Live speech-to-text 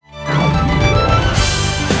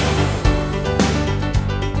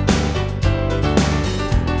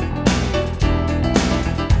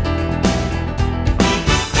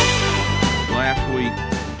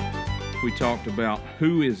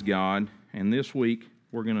who is God, and this week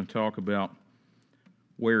we're going to talk about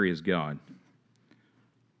where is God.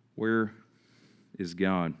 Where is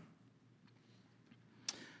God?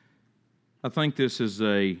 I think this is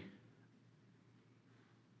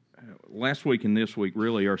last week and this week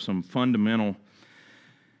really are some fundamental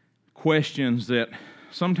questions that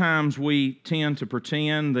sometimes we tend to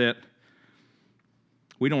pretend that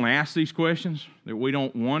we don't ask these questions, that we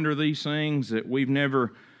don't wonder these things, that we've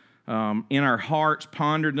never in our hearts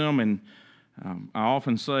pondered them. And I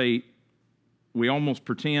often say we almost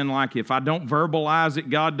pretend like if I don't verbalize it,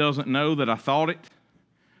 God doesn't know that I thought it,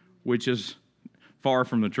 which is far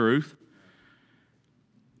from the truth.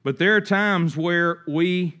 But there are times where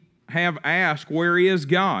we have asked, where is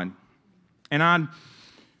God? And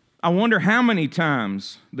I wonder how many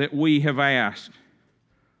times that we have asked,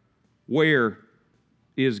 where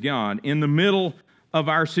is God? In the middle of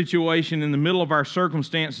our situation, in the middle of our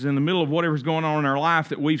circumstances, in the middle of whatever's going on in our life,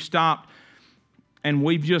 that we've stopped and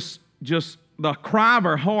we've just the cry of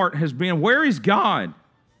our heart has been, where is God?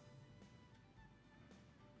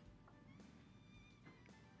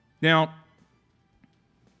 Now,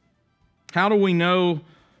 how do we know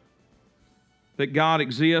that God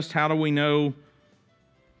exists? How do we know,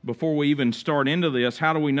 before we even start into this,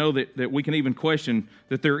 how do we know that we can even question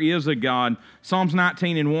that there is a God? Psalms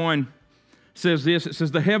 19:1 says this. It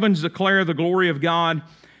says, the heavens declare the glory of God,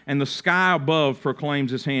 and the sky above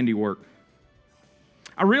proclaims His handiwork.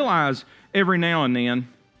 I realize every now and then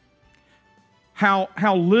how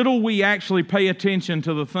little we actually pay attention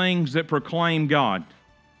to the things that proclaim God.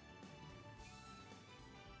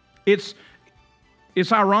 It's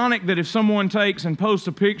ironic that if someone takes and posts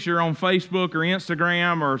a picture on Facebook or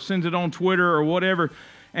Instagram or sends it on Twitter or whatever,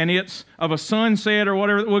 and it's of a sunset or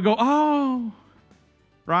whatever, we'll go, oh,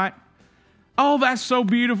 right? Oh, that's so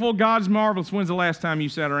beautiful. God's marvelous. When's the last time you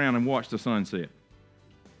sat around and watched the sunset?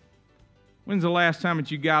 When's the last time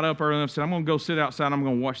that you got up early enough and said, I'm going to go sit outside, I'm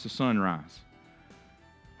going to watch the sunrise?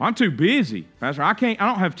 Well, I'm too busy, Pastor. I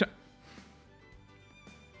don't have time.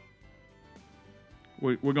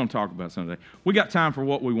 We're going to talk about something today. We got time for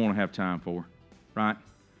what we want to have time for, right?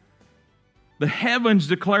 The heavens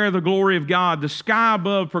declare the glory of God. The sky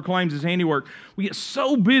above proclaims His handiwork. We get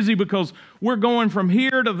so busy because we're going from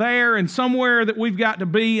here to there and somewhere that we've got to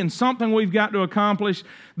be and something we've got to accomplish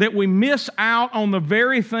that we miss out on the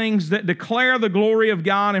very things that declare the glory of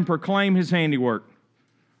God and proclaim His handiwork.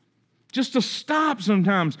 Just to stop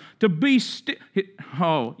sometimes, to be still.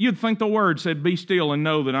 Oh, you'd think the Word said, be still and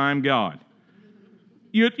know that I am God.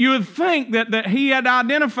 You would think that He had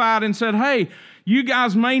identified and said, hey, you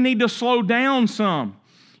guys may need to slow down some.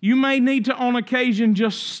 You may need to, on occasion,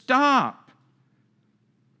 just stop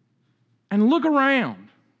and look around.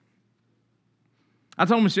 I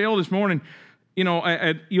told Michelle this morning,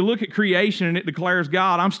 you look at creation and it declares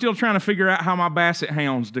God. I'm still trying to figure out how my basset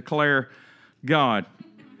hounds declare God.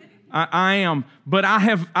 I am, but I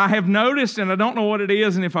have noticed, and I don't know what it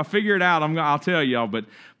is, and if I figure it out, I'll tell y'all. But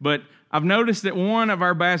I've noticed that one of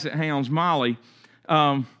our basset hounds, Molly,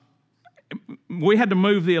 we had to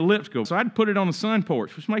move the elliptical, so I had to put it on the sun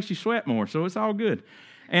porch, which makes you sweat more, so it's all good.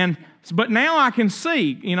 But now I can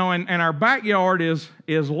see, and our backyard is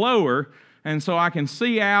lower, and so I can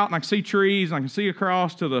see out, and I can see trees, and I can see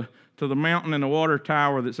across to the mountain and the water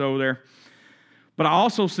tower that's over there. But I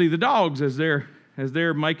also see the dogs as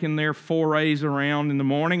they're making their forays around in the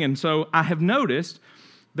morning, and so I have noticed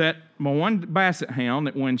that my one basset hound,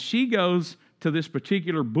 that when she goes to this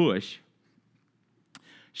particular bush,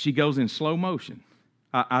 she goes in slow motion.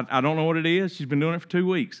 I don't know what it is. She's been doing it for 2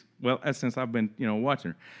 weeks. Well, that's since I've been,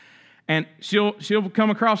 watching her. And she'll come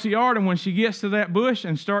across the yard, and when she gets to that bush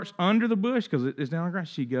and starts under the bush, because it's down the ground,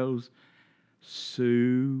 she goes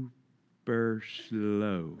super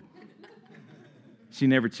slow. She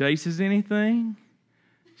never chases anything.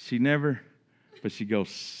 But she goes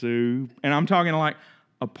super, and I'm talking like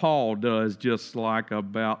a paw does, just like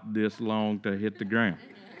about this long to hit the ground.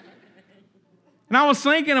 And I was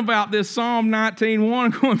thinking about this Psalm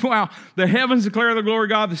 19:1, going, wow, the heavens declare the glory of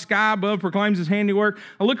God, the sky above proclaims His handiwork.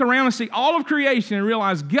 I look around and see all of creation and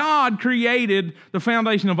realize God created the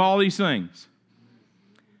foundation of all these things.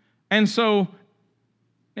 And so,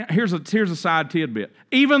 here's a side tidbit.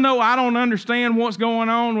 Even though I don't understand what's going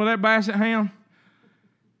on with that basset hound,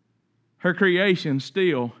 her creation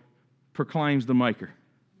still proclaims the Maker.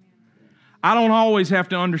 I don't always have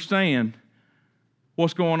to understand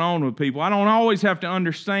what's going on with people. I don't always have to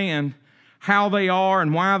understand how they are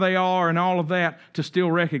and why they are and all of that to still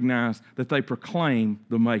recognize that they proclaim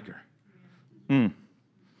the Maker.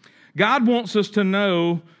 God wants us to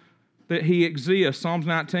know that He exists. Psalms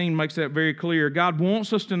 19 makes that very clear. God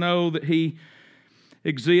wants us to know that He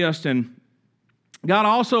exists. And God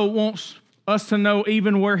also wants us to know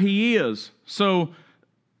even where He is. So,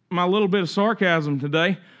 my little bit of sarcasm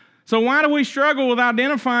today. So why do we struggle with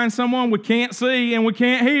identifying someone we can't see and we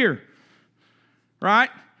can't hear? Right?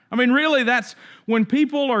 I mean, really, that's when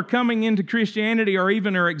people are coming into Christianity or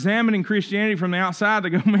even are examining Christianity from the outside, they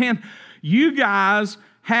go, man, you guys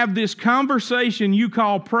have this conversation you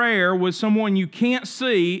call prayer with someone you can't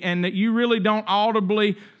see and that you really don't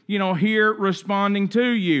audibly, hear responding to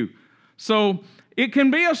you. So it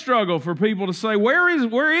can be a struggle for people to say, where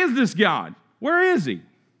is this God? Where is He?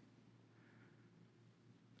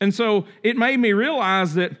 And so it made me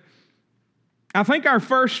realize that I think our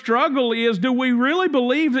first struggle is, do we really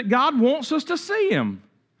believe that God wants us to see Him?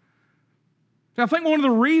 I think one of the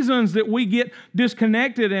reasons that we get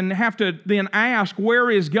disconnected and have to then ask, where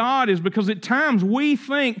is God, is because at times we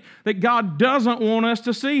think that God doesn't want us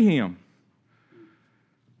to see Him.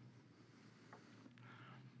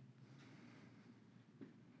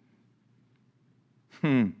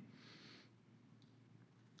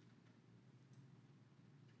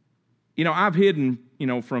 I've hidden,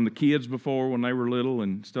 from the kids before when they were little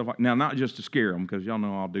and stuff like that. Now, not just to scare them, because y'all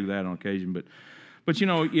know I'll do that on occasion, but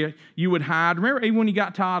you would hide. Remember, even when you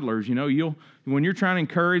got toddlers, when you're trying to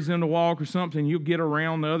encourage them to walk or something, you'll get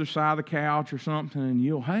around the other side of the couch or something,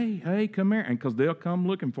 and hey, come here, and because they'll come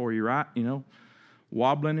looking for you, right?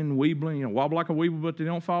 Wobbling and weebling, wobble like a weeble, but they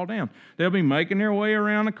don't fall down. They'll be making their way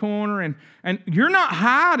around the corner, and you're not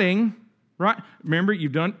hiding, right? Remember,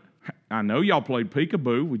 I know y'all played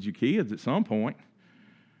peekaboo with your kids at some point,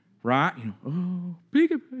 right?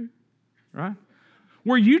 Peekaboo, right?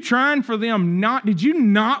 Were you trying for them did you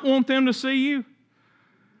not want them to see you?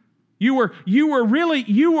 You were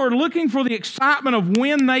looking for the excitement of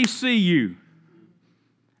when they see you.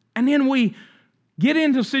 And then we get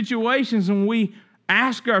into situations and we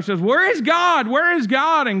ask ourselves, where is God? Where is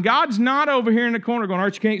God? And God's not over here in the corner going,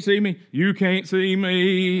 Art, you can't see me. You can't see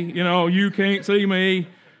me. You can't see me.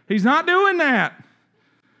 He's not doing that.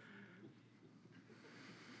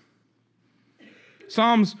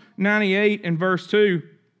 Psalms 98 and verse 2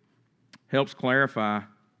 helps clarify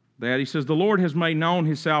that. He says, the Lord has made known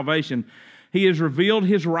His salvation. He has revealed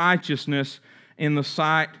His righteousness in the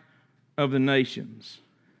sight of the nations.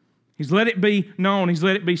 He's let it be known. He's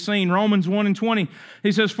let it be seen. Romans 1 and 20,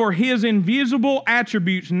 he says, for His invisible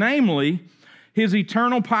attributes, namely His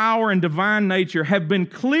eternal power and divine nature, have been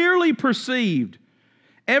clearly perceived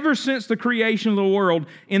ever since the creation of the world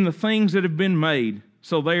in the things that have been made,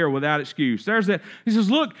 so they are without excuse. There's that. He says,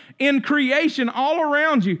 look, in creation all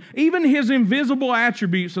around you, even His invisible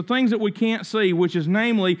attributes, the things that we can't see, which is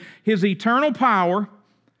namely His eternal power.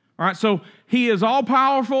 All right, so He is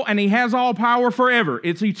all-powerful and He has all power forever.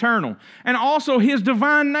 It's eternal. And also His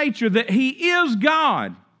divine nature, that He is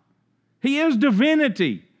God. He is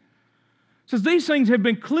divinity. It says these things have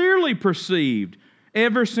been clearly perceived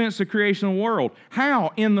ever since the creation of the world.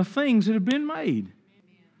 How? In the things that have been made.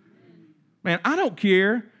 Man, I don't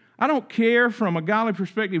care from a godly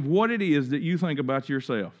perspective what it is that you think about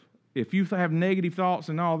yourself. If you have negative thoughts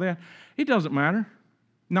and all that, it doesn't matter.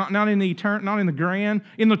 Not in the grand,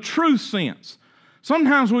 in the truth sense.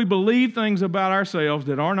 Sometimes we believe things about ourselves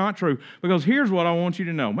that are not true. Because here's what I want you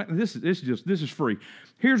to know. Man, this is free.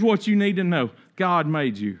 Here's what you need to know. God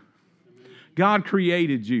made you. God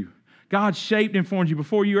created you. God shaped and formed you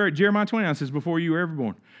before you were, Jeremiah 29 says, before you were ever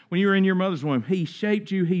born. When you were in your mother's womb, He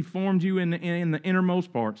shaped you, He formed you in the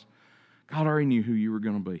innermost parts. God already knew who you were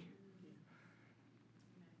going to be.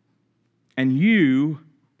 And you,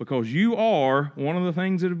 because you are one of the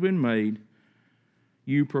things that have been made,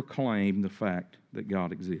 you proclaim the fact that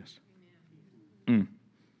God exists.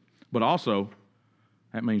 But also,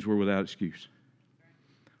 that means we're without excuse.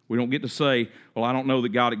 We don't get to say, well, I don't know that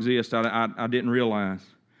God exists. I didn't realize.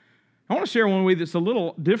 I want to share one with you that's a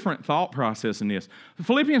little different thought process in this.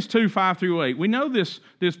 Philippians 2, 5 through 8. We know this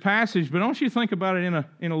passage, but I want you to think about it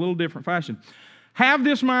in a little different fashion. Have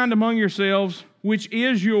this mind among yourselves, which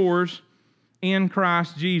is yours in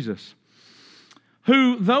Christ Jesus,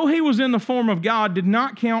 who, though He was in the form of God, did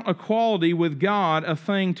not count equality with God a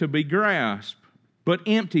thing to be grasped, but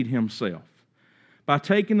emptied Himself by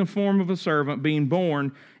taking the form of a servant, being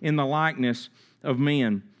born in the likeness of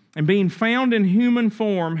men. And being found in human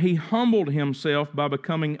form, He humbled Himself by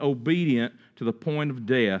becoming obedient to the point of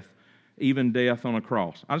death, even death on a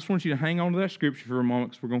cross. I just want you to hang on to that scripture for a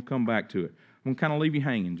moment because we're going to come back to it. I'm going to kind of leave you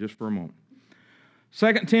hanging just for a moment.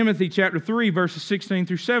 2 Timothy chapter 3, verses 16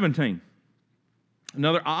 through 17.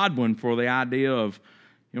 Another odd one for the idea of,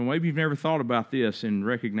 Maybe you've never thought about this in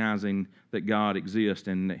recognizing that God exists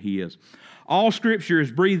and that He is. All Scripture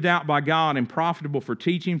is breathed out by God and profitable for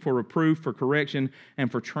teaching, for reproof, for correction,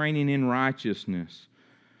 and for training in righteousness.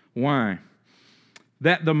 Why?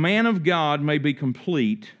 That the man of God may be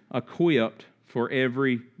complete, equipped for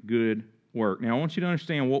every good work. Now, I want you to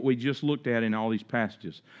understand what we just looked at in all these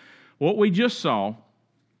passages. What we just saw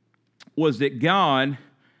was that God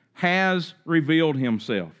has revealed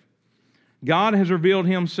Himself. God has revealed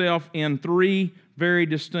Himself in three very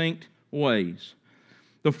distinct ways.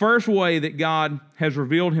 The first way that God has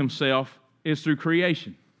revealed Himself is through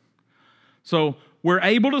creation. So we're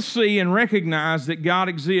able to see and recognize that God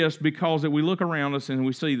exists because that we look around us and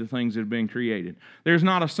we see the things that have been created. There's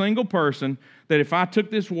not a single person that if I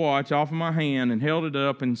took this watch off of my hand and held it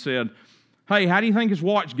up and said, "Hey, how do you think this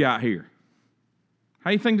watch got here?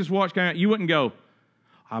 How do you think this watch got here?" You wouldn't go,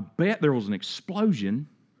 "I bet there was an explosion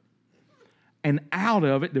and out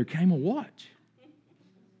of it there came a watch."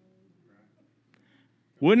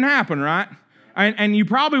 Wouldn't happen, right? And you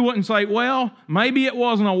probably wouldn't say, "Well, maybe it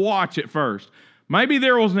wasn't a watch at first. Maybe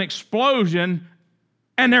there was an explosion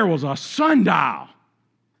and there was a sundial."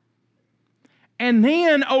 And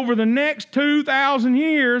then over the next 2,000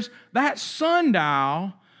 years, that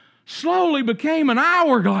sundial slowly became an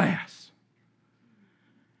hourglass.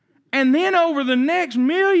 And then over the next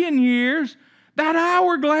 1,000,000 years, that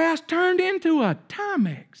hourglass turned into a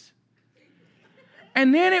Timex.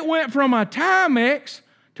 And then it went from a Timex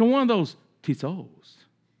to one of those Tissot's.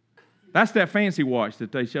 That's that fancy watch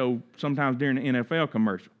that they show sometimes during the NFL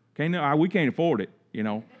commercial. We can't afford it,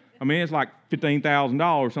 I mean, it's like $15,000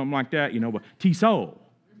 or something like that, but Tissot.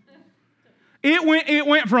 It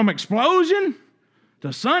went from explosion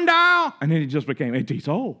to sundial, and then it just became a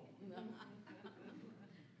Tissot.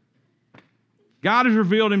 God has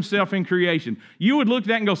revealed Himself in creation. You would look at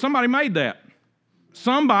that and go, somebody made that.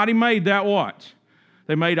 Somebody made that watch.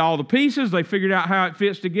 They made all the pieces. They figured out how it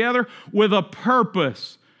fits together with a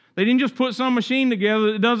purpose. They didn't just put some machine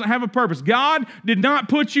together that doesn't have a purpose. God did not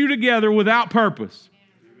put you together without purpose.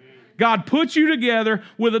 God put you together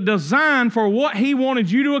with a design for what He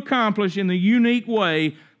wanted you to accomplish in the unique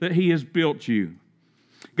way that He has built you.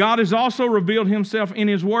 God has also revealed Himself in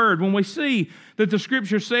His Word. When we see that the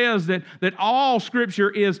Scripture says that all Scripture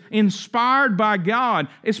is inspired by God,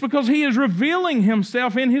 it's because He is revealing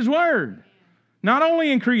Himself in His Word. Not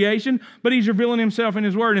only in creation, but He's revealing Himself in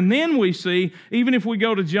His Word. And then we see, even if we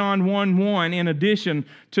go to John 1:1, in addition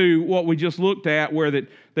to what we just looked at, where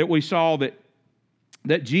that we saw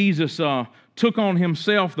that Jesus took on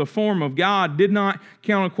Himself the form of God, did not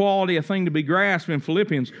count equality a thing to be grasped in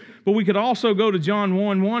Philippians. But we could also go to John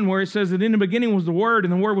 1:1, where it says that in the beginning was the Word,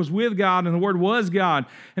 and the Word was with God, and the Word was God.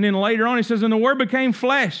 And then later on it says, and the Word became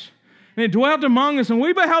flesh, and it dwelt among us, and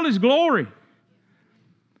we beheld His glory.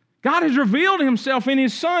 God has revealed Himself in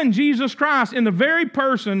His Son, Jesus Christ, in the very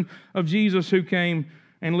person of Jesus who came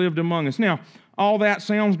and lived among us. Now, all that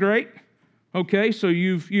sounds great. Okay, so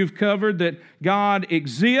you've covered that God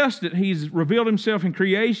exists, that He's revealed Himself in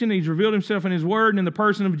creation, He's revealed Himself in His Word and in the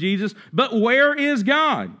person of Jesus. But where is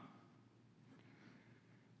God?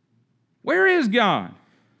 Where is God?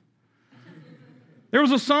 There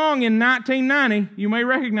was a song in 1990. You may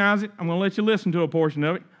recognize it. I'm going to let you listen to a portion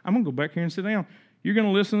of it. I'm going to go back here and sit down. You're going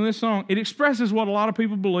to listen to this song. It expresses what a lot of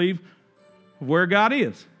people believe of where God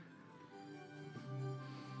is.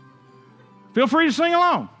 Feel free to sing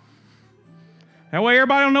along. That way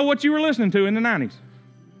everybody will know what you were listening to in the 90s.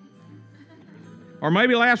 Or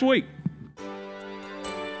maybe last week.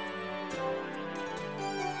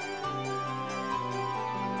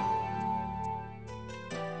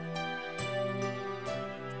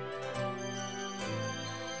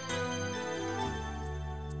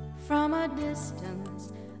 From a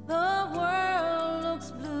distance, the world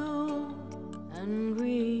looks blue and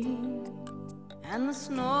green, and the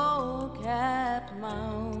snow-capped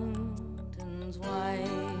mountains white.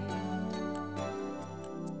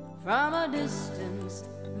 From a distance,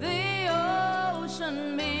 the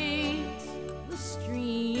ocean meets the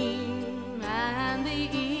stream, and the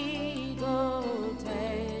eagle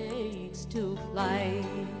takes to flight.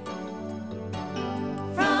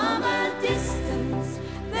 From a distance,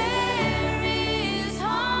 there is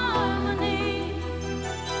harmony,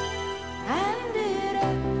 and it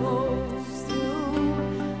echoes through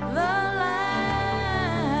the land.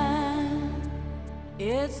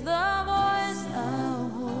 It's the voice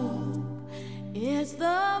of hope, it's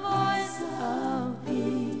the voice of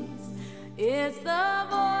peace, it's the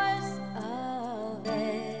voice of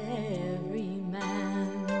every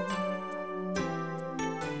man.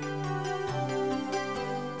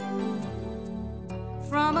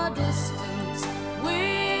 From a distance,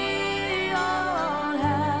 we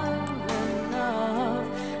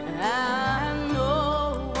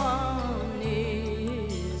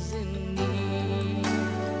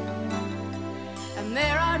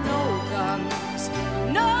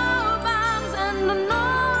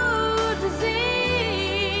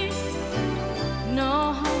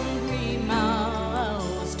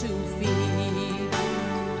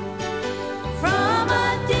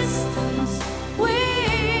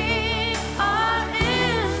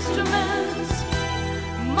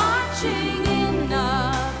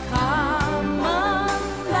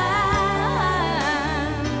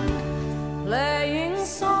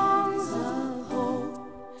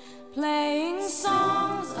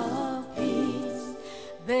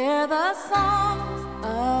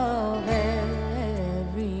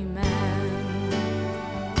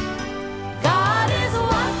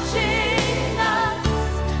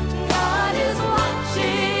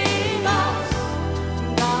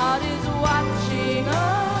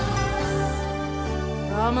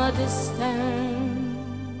distant.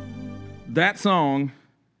 That song,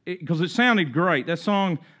 because it sounded great. That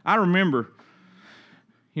song, I remember,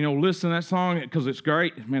 listening to that song because it's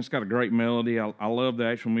great. Man, it's got a great melody. I love the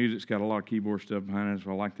actual music. It's got a lot of keyboard stuff behind it,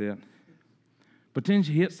 so I like that. But then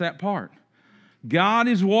she hits that part. God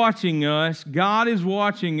is watching us. God is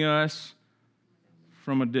watching us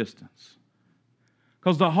from a distance.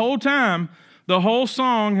 Because the whole time, the whole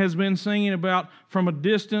song has been singing about from a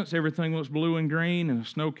distance, everything looks blue and green, and the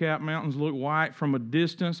snow-capped mountains look white. From a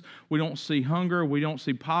distance, we don't see hunger, we don't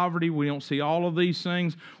see poverty, we don't see all of these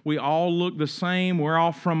things. We all look the same. We're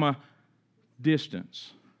all from a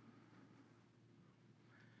distance.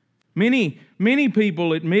 Many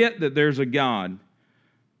people admit that there's a God,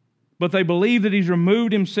 but they believe that He's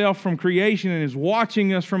removed Himself from creation and is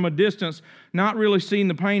watching us from a distance, not really seeing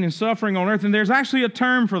the pain and suffering on earth. And there's actually a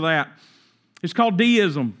term for that. It's called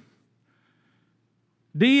deism.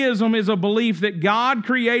 Deism is a belief that God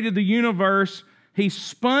created the universe, He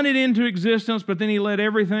spun it into existence, but then He let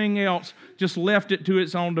everything else, just left it to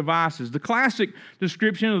its own devices. The classic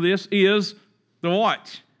description of this is the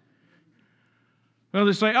watch. Well,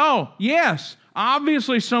 they say, oh, yes,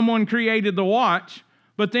 obviously someone created the watch,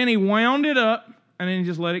 but then He wound it up and then He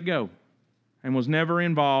just let it go and was never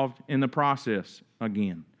involved in the process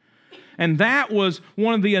again. And that was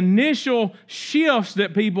one of the initial shifts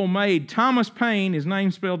that people made. Thomas Paine, his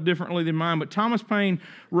name's spelled differently than mine, but Thomas Paine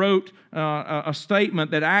wrote a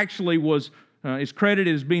statement that actually is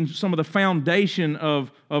credited as being some of the foundation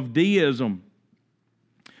of deism.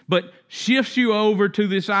 But shifts you over to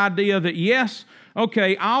this idea that, yes,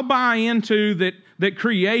 okay, I'll buy into that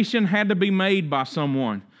creation had to be made by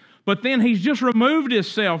someone. But then He's just removed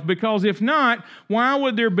Himself, because if not, why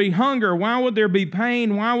would there be hunger? Why would there be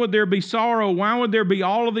pain? Why would there be sorrow? Why would there be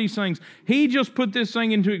all of these things? He just put this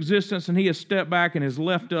thing into existence, and He has stepped back and has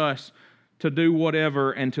left us to do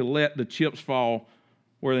whatever and to let the chips fall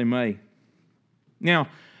where they may. Now,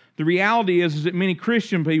 the reality is that many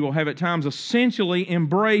Christian people have at times essentially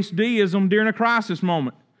embraced deism during a crisis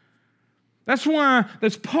moment. That's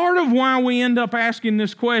part of why we end up asking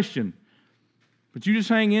this question. But you just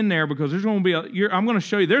hang in there, because there's going to be I'm going to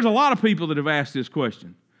show you, there's a lot of people that have asked this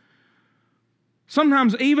question.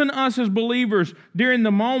 Sometimes even us as believers, during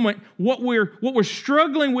the moment, what we're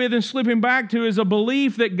struggling with and slipping back to is a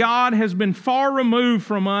belief that God has been far removed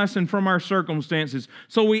from us and from our circumstances.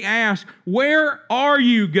 So we ask, where are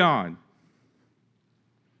you, God?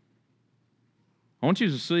 I want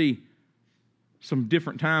you to see some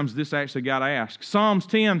different times this actually got asked. Psalms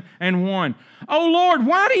 10:1. Oh Lord,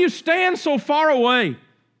 why do you stand so far away?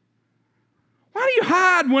 Why do you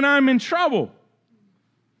hide when I'm in trouble?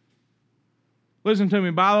 Listen to me,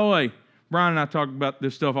 by the way, Brian and I talk about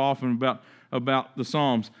this stuff often about the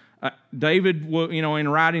Psalms. David, in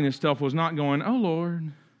writing this stuff, was not going, oh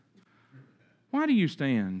Lord, why do you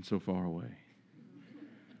stand so far away?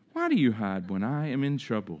 Why do you hide when I am in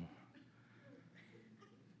trouble?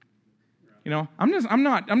 I'm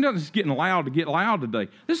not just getting loud to get loud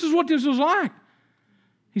today. This is what this was like.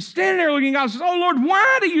 He's standing there looking at God and says, oh Lord,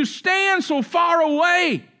 why do you stand so far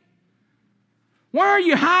away? Why are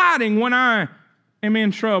you hiding when I am in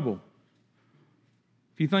trouble?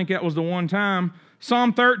 If you think that was the one time,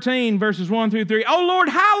 Psalm 13, verses 1-3. Oh Lord,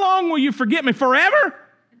 how long will you forget me? Forever?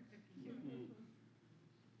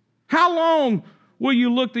 How long will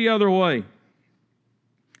you look the other way?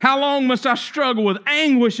 How long must I struggle with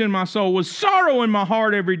anguish in my soul, with sorrow in my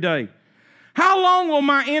heart every day? How long will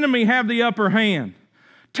my enemy have the upper hand?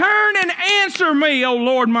 Turn and answer me, O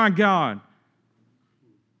Lord my God.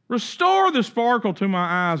 Restore the sparkle to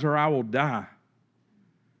my eyes, or I will die.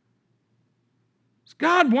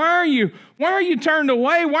 God, why are you turned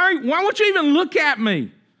away? Why won't you even look at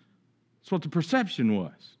me? That's what the perception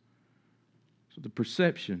was. That's what the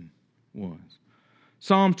perception was.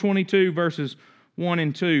 Psalm 22, verses 1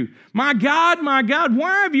 and 2. My God,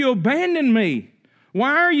 why have you abandoned me?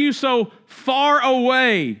 Why are you so far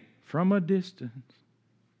away from a distance?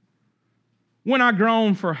 When I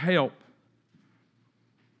groan for help,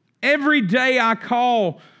 every day I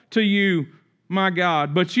call to you, my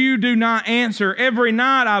God, but you do not answer. Every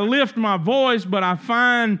night I lift my voice, but I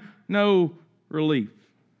find no relief.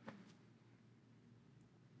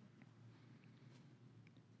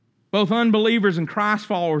 Both unbelievers and Christ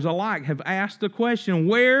followers alike have asked the question,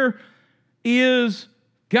 where is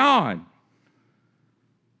God?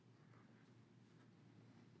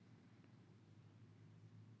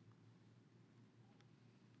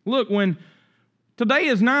 Look, today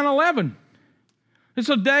is 9/11. It's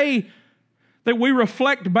a day that we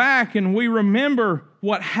reflect back and we remember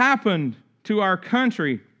what happened to our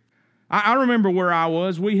country. I remember where I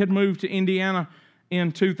was. We had moved to Indiana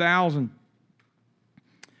in 2000,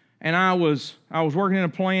 and I was working in a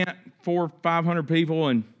plant, 400 or 500 people,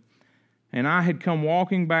 and I had come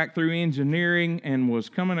walking back through engineering and was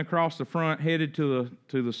coming across the front, headed to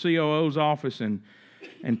the COO's office, and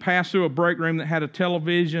passed through a break room that had a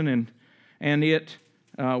television, and it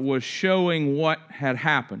was showing what had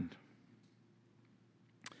happened.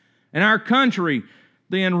 And our country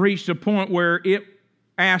then reached a point where it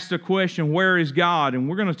asked the question, where is God? And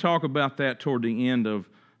we're going to talk about that toward the end of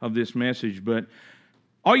this message. But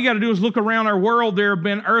all you got to do is look around our world. There have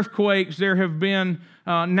been earthquakes. There have been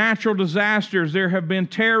natural disasters. There have been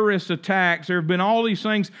terrorist attacks. There have been all these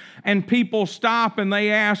things. And people stop and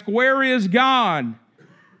they ask, where is God?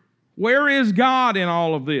 Where is God in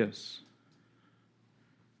all of this?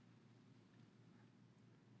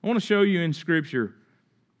 I want to show you in Scripture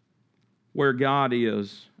where God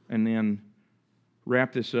is, and then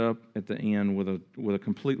wrap this up at the end with a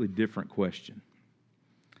completely different question.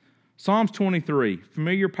 Psalms 23,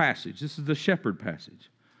 familiar passage. This is the shepherd passage.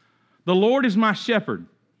 The Lord is my shepherd.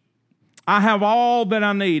 I have all that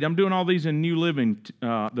I need. I'm doing all these in New Living,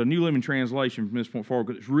 the New Living Translation from this point forward,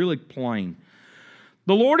 because it's really plain.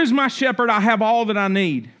 The Lord is my shepherd. I have all that I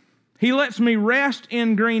need. He lets me rest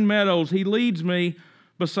in green meadows. He leads me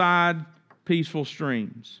beside peaceful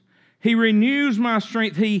streams. He renews my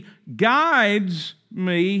strength. He guides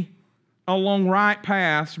me along right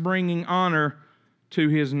paths, bringing honor to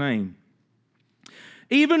His name.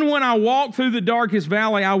 Even when I walk through the darkest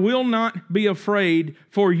valley, I will not be afraid,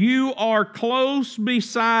 for you are close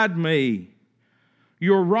beside me.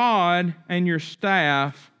 Your rod and your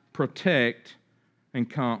staff protect and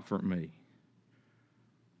comfort me.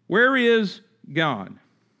 Where is God?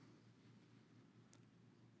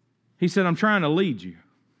 He said, I'm trying to lead you.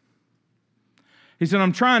 He said,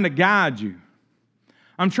 I'm trying to guide you.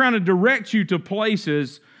 I'm trying to direct you to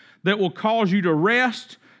places that will cause you to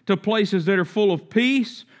rest, to places that are full of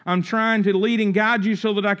peace. I'm trying to lead and guide you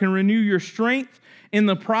so that I can renew your strength. In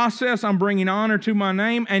the process, I'm bringing honor to my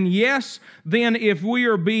name. And yes, then if we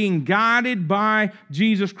are being guided by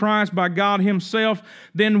Jesus Christ, by God Himself,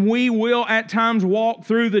 then we will at times walk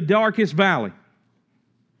through the darkest valley.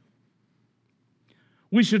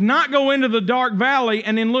 We should not go into the dark valley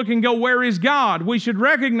and then look and go, where is God? We should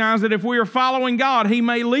recognize that if we are following God, He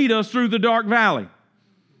may lead us through the dark valley.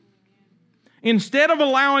 Instead of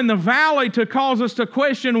allowing the valley to cause us to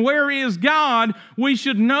question, where is God, we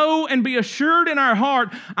should know and be assured in our heart,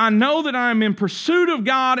 I know that I am in pursuit of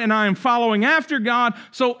God and I am following after God.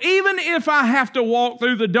 So even if I have to walk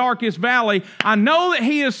through the darkest valley, I know that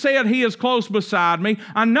He has said He is close beside me.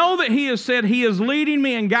 I know that He has said He is leading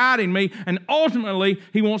me and guiding me. And ultimately,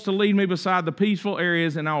 He wants to lead me beside the peaceful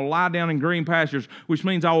areas, and I will lie down in green pastures, which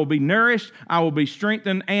means I will be nourished, I will be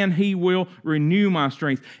strengthened, and He will renew my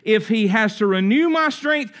strength. If He has to renew my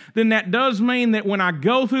strength, then that does mean that when I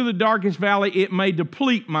go through the darkest valley, it may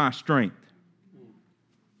deplete my strength.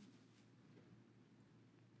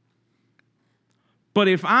 But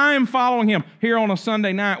if I am following Him, here on a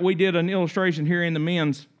Sunday night, we did an illustration here in the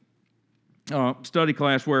men's study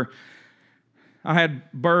class where I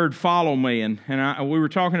had Bird follow me, and we were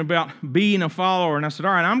talking about being a follower, and I said,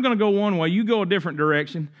 all right, I'm going to go one way, you go a different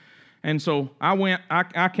direction. And so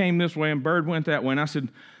I came this way, and Bird went that way, and I said,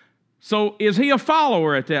 so is he a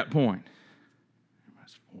follower at that point? I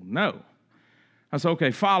said, well, no. I said, okay,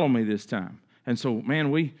 follow me this time. And so, man,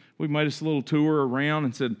 we made this little tour around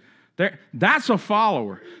and said, that's a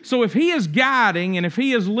follower. So if He is guiding and if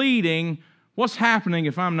He is leading, what's happening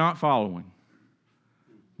if I'm not following?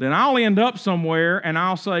 Then I'll end up somewhere and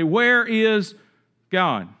I'll say, where is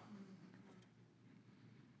God?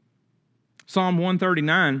 Psalm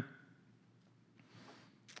 139,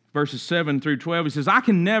 verses 7 through 12, He says, I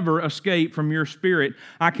can never escape from your spirit.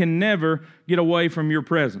 I can never get away from your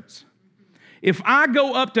presence. If I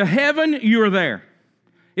go up to heaven, you are there.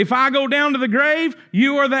 If I go down to the grave,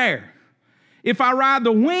 you are there. If I ride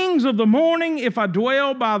the wings of the morning, if I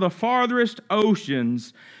dwell by the farthest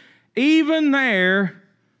oceans, even there,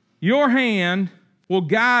 your hand will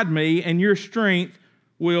guide me and your strength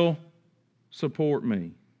will support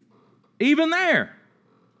me. Even there,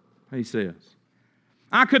 He says.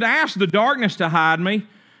 I could ask the darkness to hide me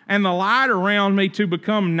and the light around me to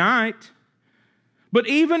become night. But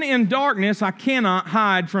even in darkness, I cannot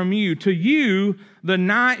hide from you. To you, the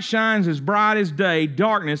night shines as bright as day.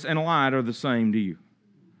 Darkness and light are the same to you.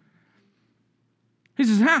 He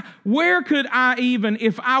says, where could I even,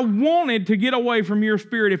 if I wanted to get away from your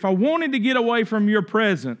spirit, if I wanted to get away from your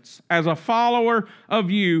presence as a follower of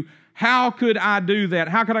you, How could I do that?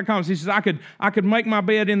 How could I come? He says, I could make my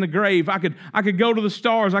bed in the grave. I could go to the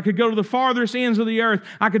stars. I could go to the farthest ends of the earth.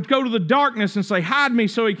 I could go to the darkness and say, hide me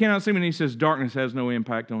so he cannot see me. And he says, darkness has no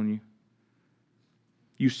impact on you.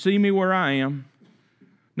 You see me where I am,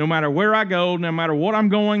 no matter where I go, no matter what I'm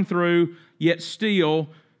going through, yet still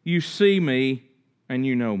you see me and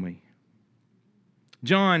you know me.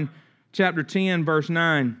 John chapter 10, verse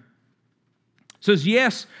 9 says,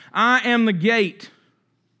 yes, I am the gate.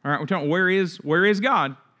 All right, we're talking, where is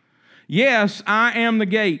God? Yes, I am the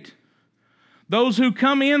gate. Those who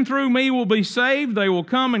come in through me will be saved. They will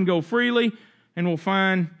come and go freely and will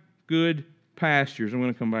find good pastures. I'm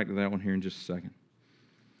going to come back to that one here in just a second.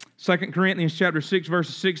 2 Corinthians chapter 6, verse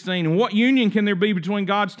 16. And what union can there be between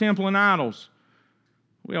God's temple and idols?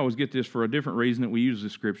 We always get this for a different reason that we use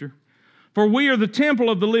this scripture. For we are the temple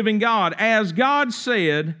of the living God. As God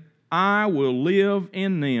said, I will live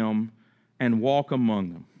in them and walk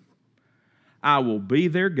among them. I will be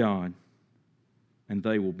their God, and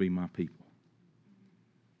they will be my people.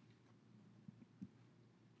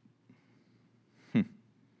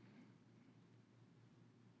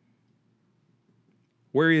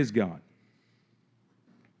 Where is God?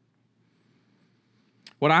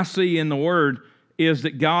 What I see in the Word is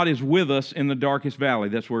that God is with us in the darkest valley.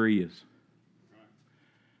 That's where He is.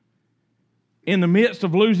 In the midst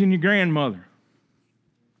of losing your grandmother,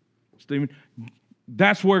 Stephen,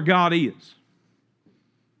 that's where God is.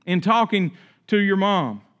 In talking to your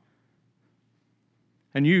mom,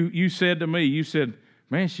 and you said to me, you said,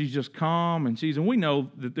 man, she's just calm, and we know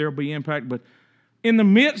that there'll be impact, but in the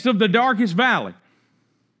midst of the darkest valley,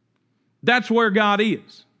 that's where God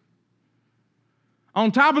is.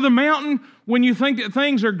 On top of the mountain, when you think that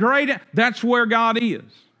things are great, that's where God is.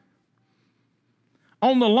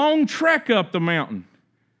 On the long trek up the mountain,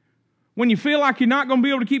 when you feel like you're not going to be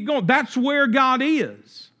able to keep going, that's where God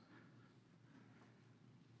is.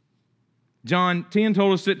 John 10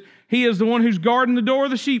 told us that He is the one who's guarding the door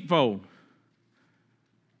of the sheepfold.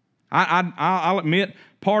 I'll admit,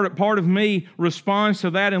 part of me responds to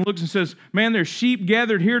that and looks and says, man, there's sheep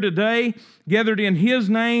gathered here today, gathered in His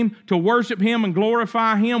name to worship Him and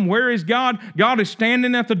glorify Him. Where is God? God is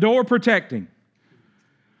standing at the door protecting.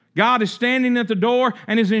 God is standing at the door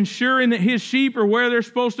and is ensuring that His sheep are where they're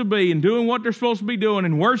supposed to be and doing what they're supposed to be doing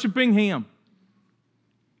and worshiping Him.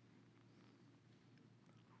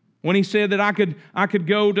 When He said that I could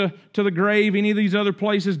go to the grave, any of these other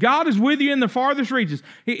places, God is with you in the farthest reaches.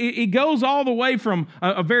 He goes all the way from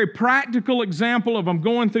a very practical example of I'm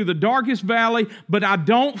going through the darkest valley, but I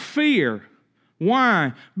don't fear.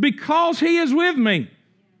 Why? Because He is with me.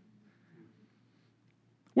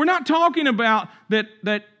 We're not talking about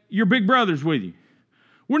that your big brother's with you.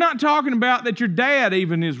 We're not talking about that your dad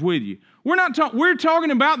even is with you. We're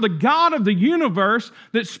talking about the God of the universe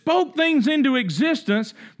that spoke things into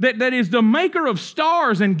existence, that is the maker of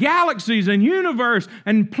stars and galaxies and universe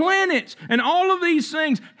and planets and all of these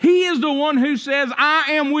things. He is the one who says,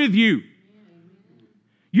 I am with you.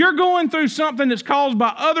 You're going through something that's caused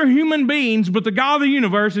by other human beings, but the God of the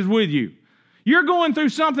universe is with you. You're going through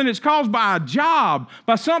something that's caused by a job,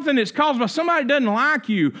 by something that's caused by somebody that doesn't like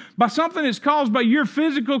you, by something that's caused by your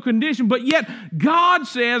physical condition, but yet God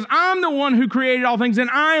says, I'm the one who created all things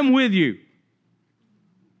and I am with you.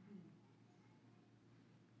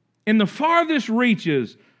 In the farthest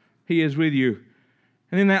reaches, He is with you.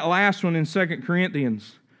 And then that last one in 2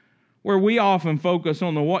 Corinthians, where we often focus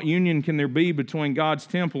on what union can there be between God's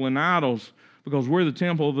temple and idols, because we're the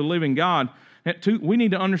temple of the living God. We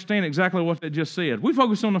need to understand exactly what that just said. We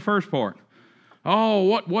focus on the first part.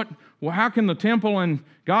 Oh, how can the temple and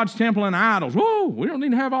God's temple and idols? Whoa, we don't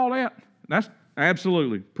need to have all that. That's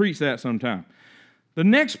absolutely, preach that sometime. The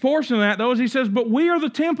next portion of that, though, is He says, but we are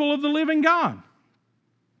the temple of the living God.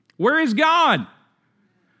 Where is God?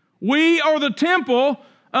 We are the temple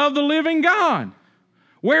of the living God.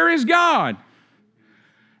 Where is God?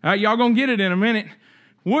 Y'all going to get it in a minute.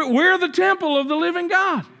 We're the temple of the living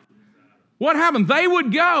God. What happened? They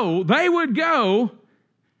would go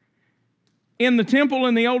in the temple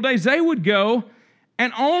in the old days, they would go,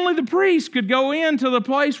 and only the priest could go into the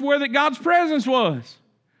place where that God's presence was.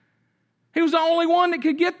 He was the only one that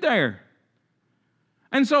could get there.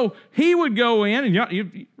 And so he would go in, and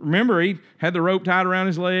you remember he had the rope tied around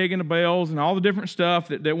his leg and the bells and all the different stuff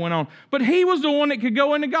that went on. But he was the one that could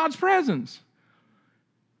go into God's presence.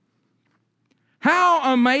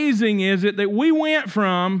 How amazing is it that we went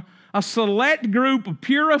from a select group of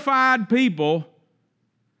purified people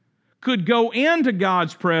could go into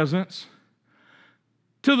God's presence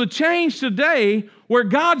to the change today where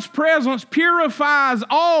God's presence purifies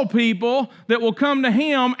all people that will come to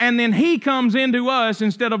Him, and then He comes into us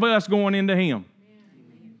instead of us going into Him.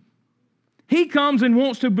 He comes and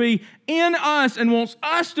wants to be in us and wants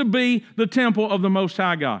us to be the temple of the Most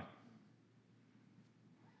High God.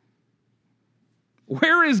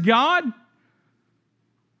 Where is God?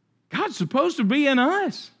 God's supposed to be in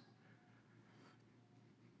us.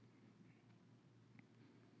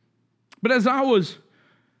 But as I was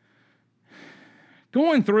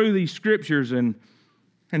going through these scriptures and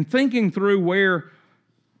thinking through where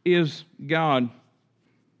is God,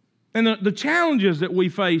 and the challenges that we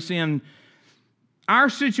face in our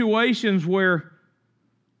situations where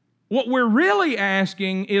what we're really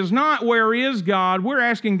asking is not where is God, we're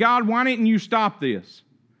asking God, why didn't you stop this?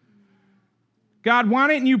 God, why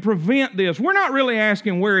didn't you prevent this? We're not really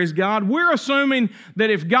asking where is God. We're assuming that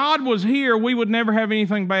if God was here, we would never have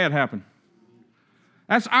anything bad happen.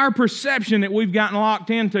 That's our perception that we've gotten locked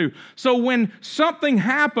into. So when something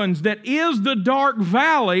happens that is the dark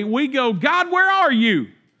valley, we go, God, where are you?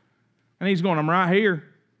 And He's going, I'm right here.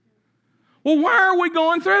 Well, why are we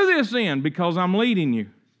going through this then? Because I'm leading you.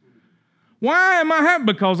 Why am I happy?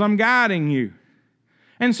 Because I'm guiding you.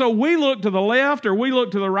 And so we look to the left or we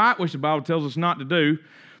look to the right, which the Bible tells us not to do.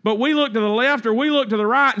 But we look to the left or we look to the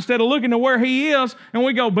right instead of looking to where He is, and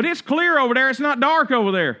we go, but it's clear over there. It's not dark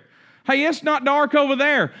over there. Hey, it's not dark over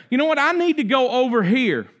there. You know what? I need to go over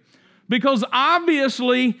here because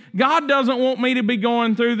obviously God doesn't want me to be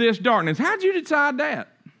going through this darkness. How'd you decide that?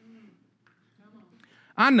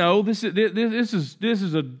 I know this is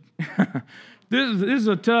a this is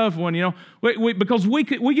a tough one, you know, because we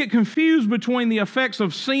get confused between the effects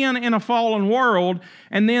of sin in a fallen world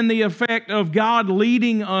and then the effect of God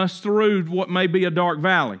leading us through what may be a dark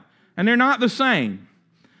valley, and they're not the same.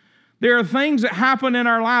 There are things that happen in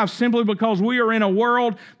our lives simply because we are in a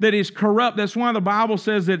world that is corrupt. That's why the Bible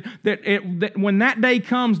says that when that day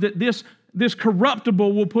comes, that this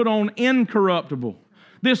corruptible will put on incorruptible.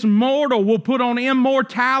 This mortal will put on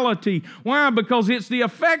immortality. Why? Because it's the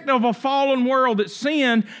effect of a fallen world that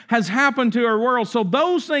sin has happened to our world. So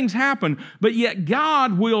those things happen, but yet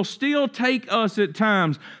God will still take us at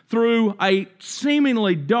times through a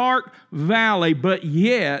seemingly dark valley, but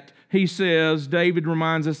yet, He says, David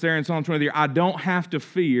reminds us there in Psalm 23, I don't have to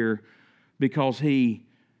fear because He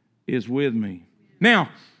is with me. Now,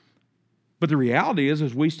 but the reality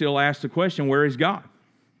is we still ask the question, where is God?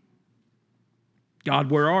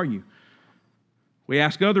 God, where are you? We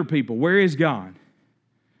ask other people, where is God?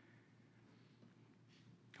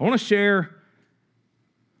 I want to share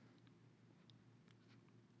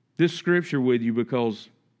this scripture with you because,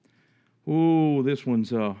 this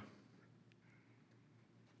one's,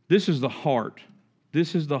 this is the heart.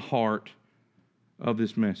 This is the heart of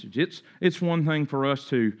this message. It's one thing for us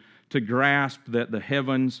to grasp that the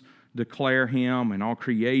heavens declare Him and all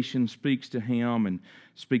creation speaks to Him and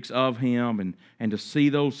speaks of Him and to see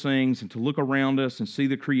those things and to look around us and see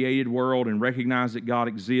the created world and recognize that God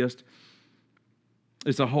exists.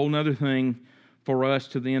 It's a whole other thing for us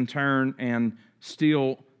to then turn and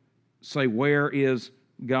still say, where is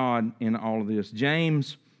God in all of this?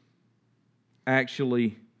 James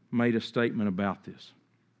actually made a statement about this.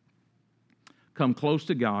 Come close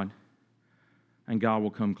to God, and God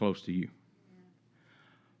will come close to you.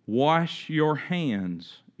 Wash your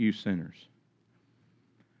hands, you sinners.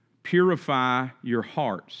 Purify your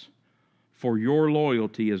hearts, for your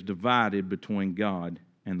loyalty is divided between God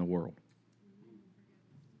and the world.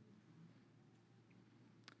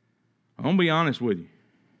 I'm going to be honest with you.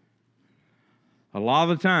 A lot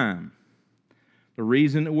of the time, the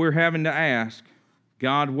reason that we're having to ask,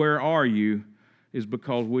 God, where are you, is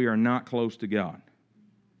because we are not close to God.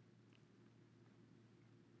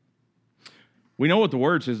 We know what the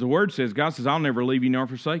Word says. The Word says, God says, I'll never leave you nor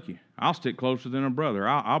forsake you. I'll stick closer than a brother.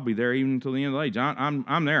 I'll be there even until the end of the age.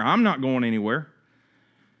 I'm there. I'm not going anywhere.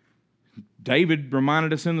 David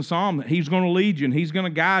reminded us in the Psalm that He's going to lead you and He's going to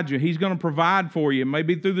guide you. He's going to provide for you. It may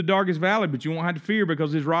be through the darkest valley, but you won't have to fear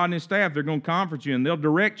because His rod and His staff, they're going to comfort you and they'll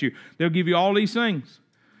direct you. They'll give you all these things.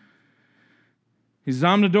 He says,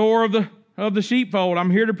 I'm the door of the sheepfold.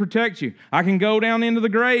 I'm here to protect you. I can go down into the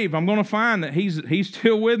grave. I'm going to find that He's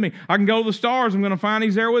still with me. I can go to the stars. I'm going to find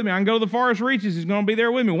He's there with me. I can go to the farthest reaches. He's going to be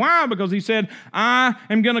there with me. Why? Because He said, I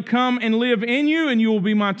am going to come and live in you, and you will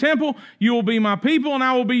be my temple. You will be my people, and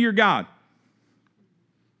I will be your God.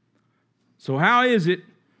 So how is it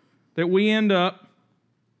that we end up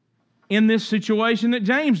in this situation that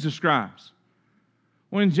James describes?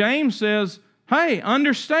 When James says, hey,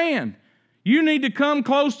 understand, you need to come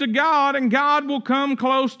close to God and God will come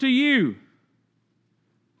close to you.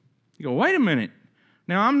 You go, wait a minute.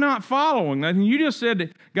 Now, I'm not following that. You just said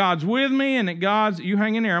that God's with me and that you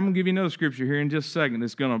hang in there. I'm going to give you another scripture here in just a second.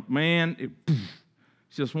 It's going to,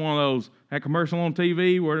 it's just one of those, that commercial on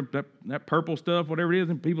TV where that purple stuff, whatever it is,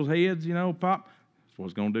 in people's heads, pop. That's what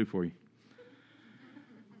it's going to do for you.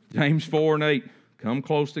 James 4:8, come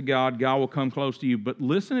close to God, God will come close to you. But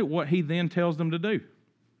listen to what he then tells them to do.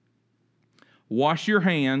 Wash your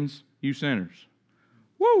hands, you sinners.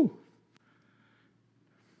 Woo!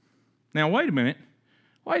 Now, wait a minute.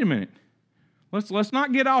 Let's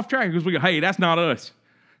not get off track because we go, hey, that's not us.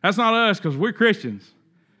 That's not us because we're Christians.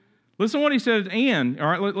 Listen to what he says at the end. All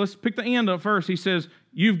right, let's pick the end up first. He says,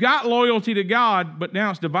 you've got loyalty to God, but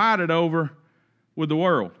now it's divided over with the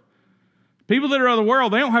world. People that are of the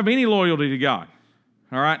world, they don't have any loyalty to God.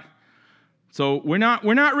 All right? So we're not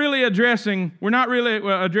really addressing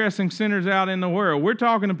sinners out in the world. We're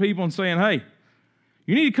talking to people and saying, hey,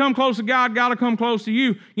 you need to come close to God. God will come close to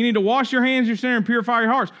you. You need to wash your hands, your sinner, and purify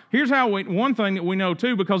your hearts. Here's one thing that we know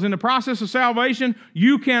too, because in the process of salvation,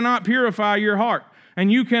 you cannot purify your heart.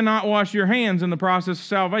 And you cannot wash your hands in the process of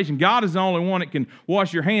salvation. God is the only one that can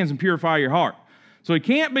wash your hands and purify your heart. So he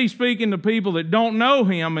can't be speaking to people that don't know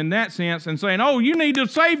him in that sense and saying, oh, you need to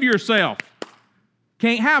save yourself.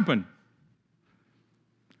 Can't happen.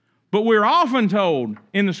 But we're often told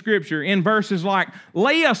in the Scripture, in verses like,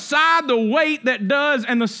 lay aside the weight that does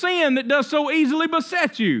and the sin that does so easily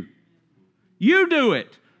beset you. You do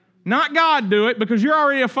it. Not God do it, because you're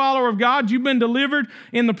already a follower of God. You've been delivered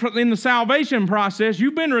in the salvation process.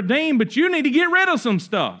 You've been redeemed, but you need to get rid of some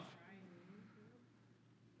stuff.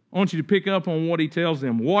 I want you to pick up on what he tells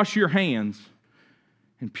them. Wash your hands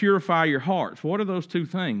and purify your hearts. What are those two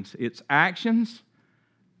things? It's actions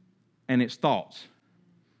and it's thoughts.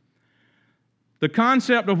 The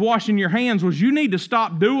concept of washing your hands was you need to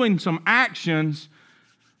stop doing some actions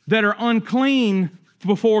that are unclean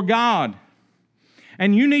before God.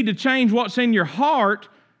 And you need to change what's in your heart.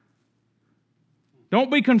 Don't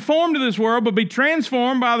be conformed to this world, but be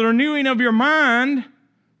transformed by the renewing of your mind.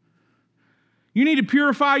 You need to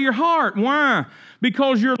purify your heart. Why?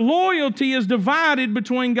 Because your loyalty is divided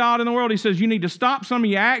between God and the world. He says you need to stop some of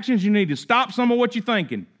your actions. You need to stop some of what you're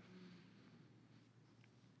thinking.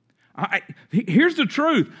 Here's the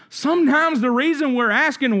truth. Sometimes the reason we're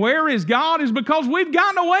asking where is God is because we've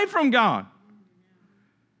gotten away from God.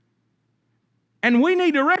 And we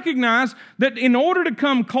need to recognize that in order to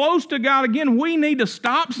come close to God again, we need to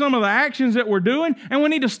stop some of the actions that we're doing, and we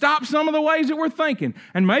need to stop some of the ways that we're thinking.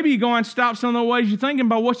 And maybe you go and stop some of the ways you're thinking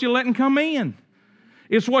by what you're letting come in.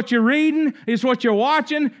 It's what you're reading, it's what you're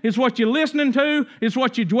watching, it's what you're listening to, it's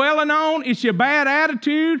what you're dwelling on, it's your bad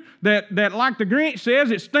attitude that like the Grinch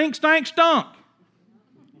says, it stink, stunk.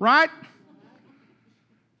 Right?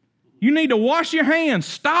 You need to wash your hands.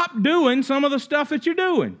 Stop doing some of the stuff that you're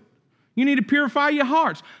doing. You need to purify your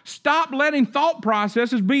hearts. Stop letting thought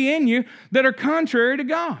processes be in you that are contrary to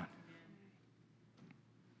God.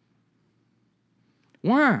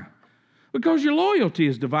 Why? Because your loyalty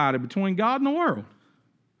is divided between God and the world.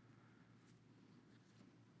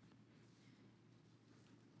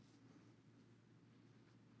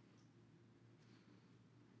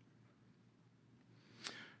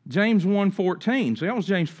 James 1:14. So that was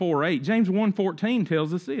James 4:8. James 1:14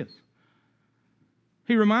 tells us this.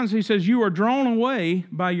 He reminds us, he says, you are drawn away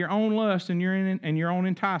by your own lust and your own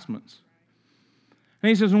enticements. And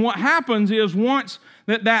he says, and what happens is once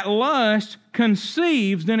that lust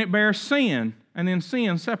conceives, then it bears sin, and then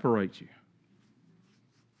sin separates you.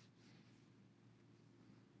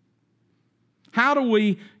 How do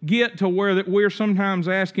we get to where that we're sometimes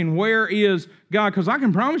asking, where is God? Because I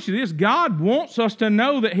can promise you this, God wants us to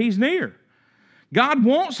know that He's near. God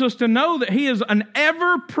wants us to know that He is an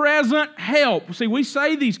ever-present help. See, we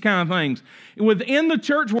say these kind of things. Within the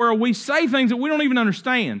church world, we say things that we don't even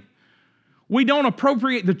understand. We don't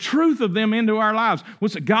appropriate the truth of them into our lives.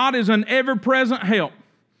 God is an ever-present help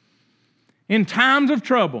in times of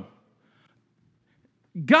trouble.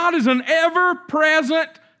 God is an ever-present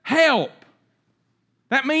help.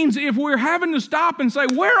 That means if we're having to stop and say,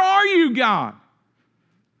 where are you, God?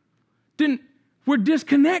 Then we're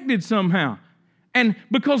disconnected somehow. And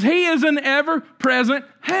because He is an ever-present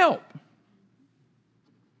help.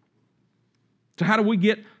 So how do we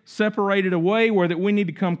get separated away where that we need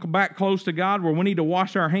to come back close to God, where we need to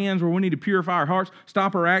wash our hands, where we need to purify our hearts,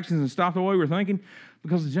 stop our actions and stop the way we're thinking?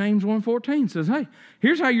 Because James 1:14 says, hey,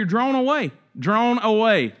 here's how you're drawn away. Drawn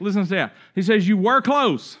away. Listen to that. He says, you were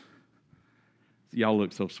close. Y'all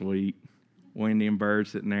look so sweet. Wendy and Bird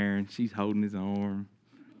sitting there, and she's holding his arm.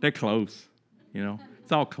 They're close, you know.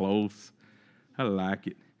 It's all close. I like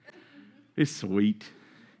it. It's sweet.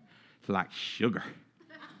 It's like sugar.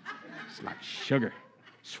 It's like sugar.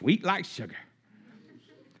 Sweet like sugar.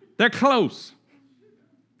 They're close.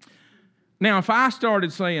 Now, if I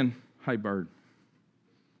started saying, hey, Bird,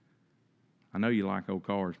 I know you like old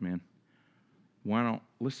cars, man.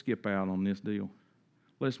 Let's skip out on this deal.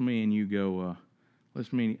 Let's me and you go,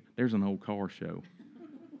 there's an old car show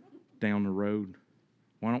down the road.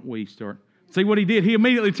 Why don't we start? See what he did? He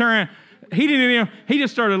immediately turned. He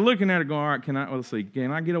just started looking at it going, all right, can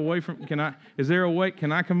I get away from, is there a way,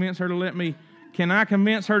 can I convince her to let me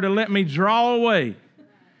draw away?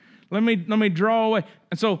 Let me draw away.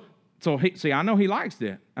 And so I know he likes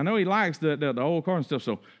that. I know he likes the old car and stuff.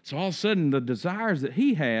 So all of a sudden, the desires that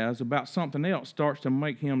he has about something else starts to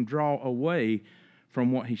make him draw away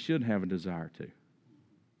from what he should have a desire to.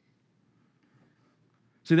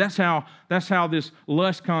 See, that's how this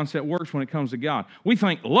lust concept works when it comes to God. We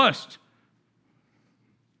think lust.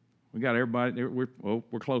 We got everybody.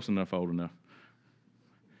 We're close enough, old enough.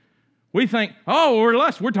 We think, we're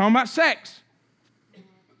lust. We're talking about sex.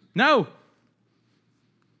 No.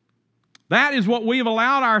 That is what we've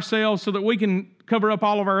allowed ourselves so that we can cover up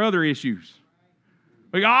all of our other issues.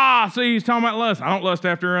 We go, see, he's talking about lust. I don't lust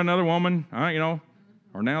after another woman,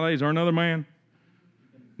 or nowadays, or another man.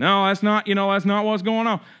 No, that's not what's going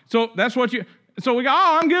on. So so we go,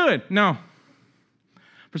 I'm good. No.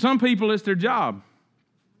 For some people, it's their job.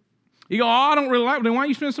 You go, I don't really like it. Then why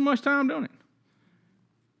you spend so much time doing it?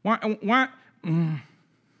 Why?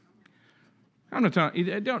 I'm not talking.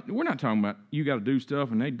 We're not talking about you got to do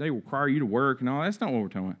stuff and they require you to work and all. That's not what we're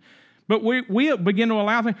talking about. But we begin to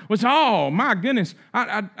allow things. My goodness.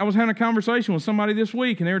 I was having a conversation with somebody this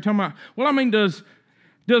week and they were talking about,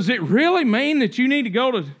 does it really mean that you need to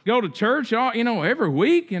go to church every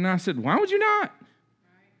week? And I said, why would you not?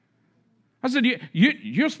 I said,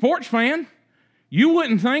 you're a sports fan. You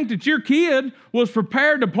wouldn't think that your kid was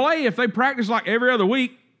prepared to play if they practiced like every other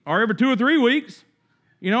week or every 2 or 3 weeks,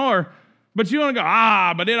 but you want to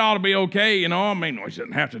go, but it ought to be okay, we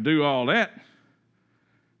shouldn't have to do all that.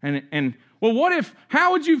 And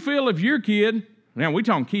how would you feel if your kid, now we're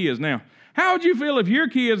talking kids now, how would you feel if your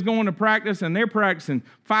kid's going to practice and they're practicing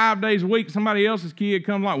 5 days a week, somebody else's kid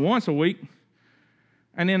comes like once a week,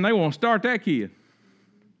 and then they want to start that kid?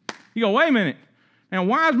 You go, wait a minute. Now,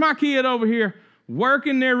 why is my kid over here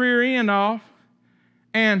working their rear end off,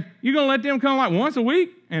 and you're going to let them come like once a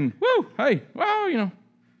week? And,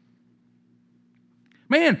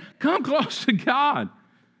 man, come close to God.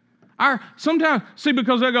 Sometimes,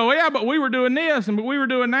 because they go, but we were doing this, but we were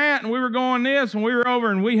doing that, and we were going this, and we were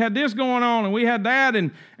over, and we had this going on, and we had that,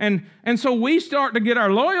 and so we start to get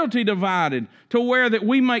our loyalty divided to where that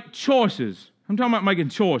we make choices. I'm talking about making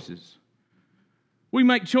choices. We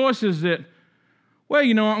make choices that,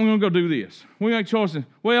 I'm going to go do this. We make choices.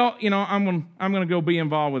 I'm going to go be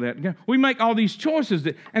involved with that. We make all these choices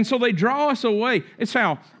and so they draw us away. It's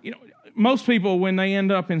how, most people, when they end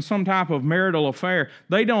up in some type of marital affair,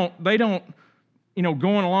 they don't,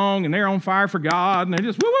 going along and they're on fire for God and they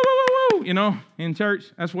just, woo, woo, woo, woo, in church.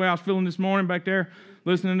 That's the way I was feeling this morning back there,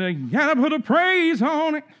 listening to, gotta put a praise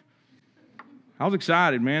on it. I was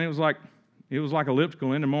excited, man. It was like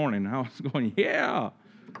elliptical in the morning. I was going, yeah.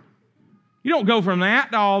 You don't go from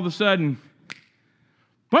that to all of a sudden,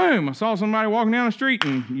 boom, I saw somebody walking down the street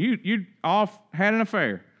and you off had an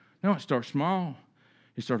affair. No, it starts small.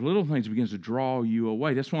 It starts little things, it begins to draw you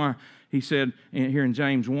away. That's why he said here in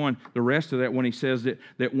James 1, the rest of that when he says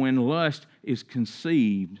that when lust is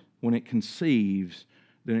conceived, when it conceives,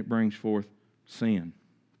 then it brings forth sin.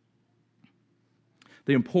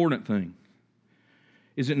 The important thing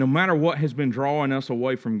is that no matter what has been drawing us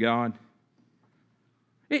away from God,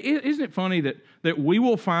 isn't it funny that we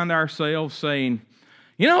will find ourselves saying,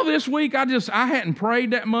 this week I hadn't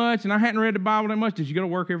prayed that much and I hadn't read the Bible that much. Did you go to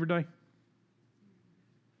work every day?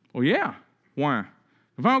 Well, yeah. Why?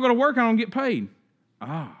 If I don't go to work, I don't get paid.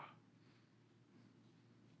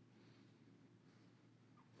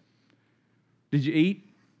 Did you eat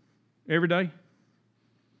every day?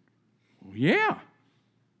 Well, yeah.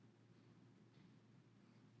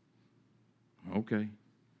 Okay.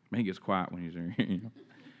 Man, he gets quiet when he's there.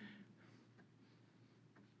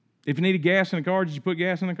 If you needed gas in the car, did you put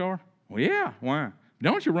gas in the car? Well, yeah. Why?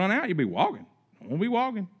 Don't you run out, you'll be walking. I won't be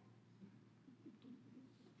walking.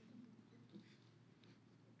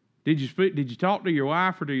 Did you talk to your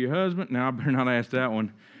wife or to your husband? No, I better not ask that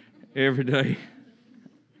one every day.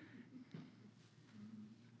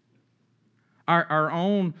 Our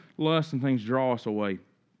own lusts and things draw us away.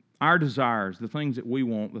 Our desires, the things that we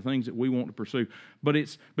want, to pursue. But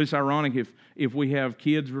it's ironic if we have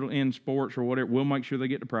kids in sports or whatever, we'll make sure they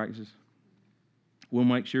get to practices. We'll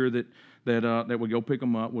make sure that we go pick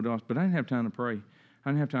them up with us. But I didn't have time to pray. I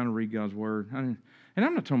didn't have time to read God's Word. And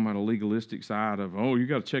I'm not talking about a legalistic side of, oh, you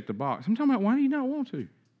got to check the box. I'm talking about, why do you not want to?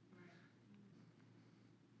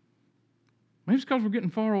 Maybe it's because we're getting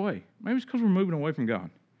far away. Maybe it's because we're moving away from God.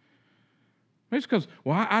 Maybe it's because,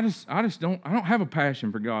 well, I don't have a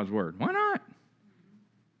passion for God's Word. Why not?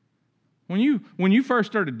 When you first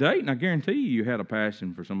started dating, I guarantee you had a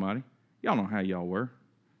passion for somebody. Y'all know how y'all were.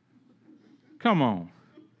 Come on.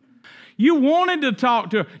 You wanted to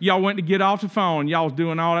talk to her. Y'all went to get off the phone. Y'all was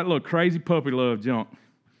doing all that little crazy puppy love junk.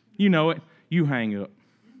 You know it. You hang up.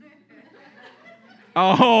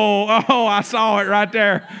 Oh, I saw it right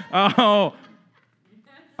there. Oh,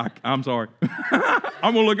 I'm sorry.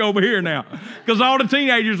 I'm going to look over here now. Because all the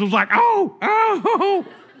teenagers was like, oh.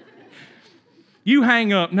 You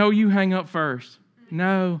hang up. No, you hang up first.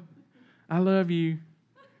 No, I love you.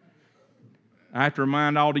 I have to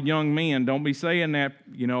remind all the young men, don't be saying that,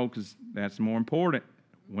 because that's more important.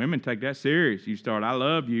 Women take that serious. You start, I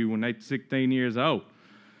love you, when they're 16 years old.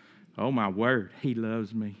 Oh, my word, he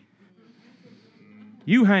loves me.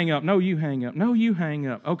 You hang up. No, you hang up. No, you hang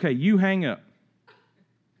up. Okay, you hang up.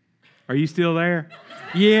 Are you still there?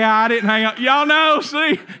 Yeah, I didn't hang up. Y'all know,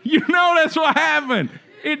 see? That's what happened.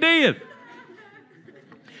 It did.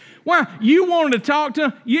 Why? You wanted to talk to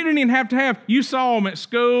him. You didn't even have to have, you saw him at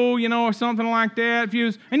school, or something like that.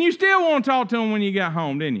 And you still want to talk to him when you got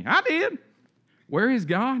home, didn't you? I did. Where is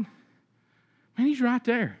God? Man, he's right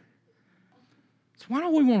there. So why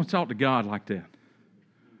don't we want to talk to God like that?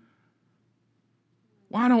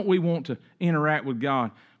 Why don't we want to interact with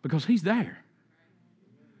God? Because he's there.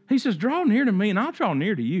 He says, draw near to me and I'll draw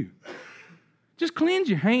near to you. Just cleanse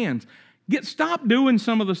your hands. Stop doing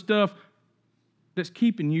some of the stuff that's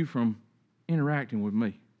keeping you from interacting with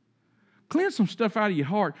me. Cleanse some stuff out of your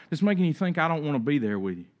heart that's making you think I don't want to be there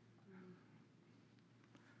with you.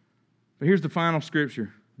 But here's the final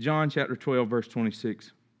scripture, John chapter 12, verse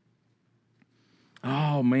 26.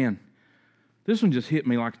 Oh, man. This one just hit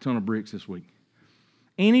me like a ton of bricks this week.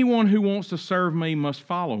 Anyone who wants to serve me must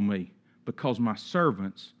follow me, because my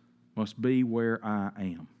servants must be where I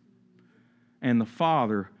am. And the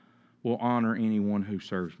Father will honor anyone who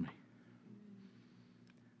serves me.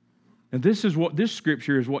 And this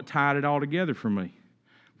scripture is what tied it all together for me.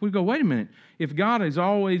 We go, wait a minute. If God is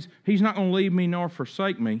always, he's not going to leave me nor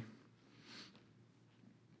forsake me.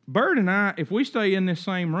 Bird and I, if we stay in this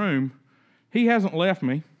same room, he hasn't left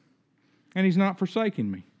me and he's not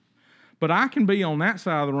forsaken me. But I can be on that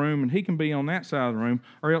side of the room and he can be on that side of the room,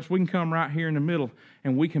 or else we can come right here in the middle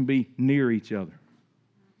and we can be near each other.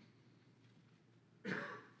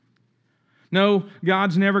 No,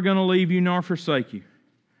 God's never going to leave you nor forsake you.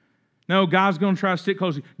 No, God's going to try to stick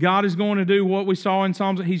close to you. God is going to do what we saw in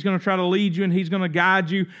Psalms. He's going to try to lead you and he's going to guide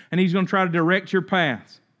you and he's going to try to direct your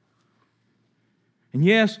paths. And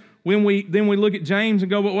yes, then we look at James and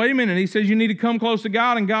go, but wait a minute. He says you need to come close to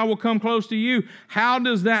God and God will come close to you. How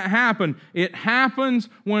does that happen? It happens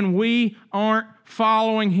when we aren't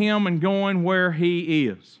following him and going where he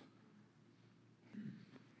is.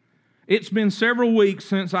 It's been several weeks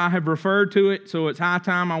since I have referred to it, so it's high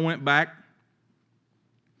time I went back.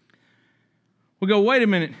 We go, wait a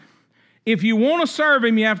minute. If you want to serve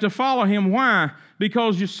him, you have to follow him. Why?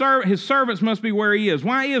 Because his servants must be where he is.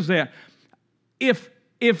 Why is that?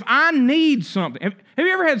 If I need something, have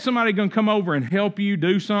you ever had somebody going to come over and help you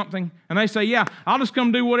do something? And they say, yeah, I'll just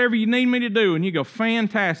come do whatever you need me to do. And you go,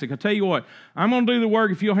 fantastic. I'll tell you what, I'm going to do the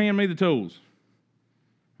work if you'll hand me the tools.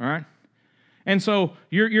 All right? And so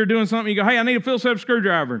you're doing something, you go, hey, I need a Phillips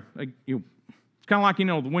screwdriver. It's kind of like,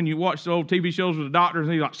 when you watch the old TV shows with the doctors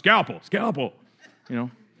and he's like, scalpel.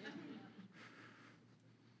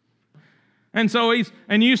 And so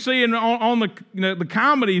you see on the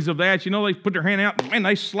comedies of that, they put their hand out and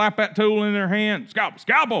they slap that tool in their hand,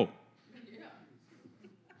 scalpel. Yeah.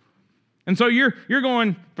 And so you're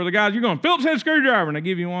going, for the guys, you're going, Phillips head screwdriver, and they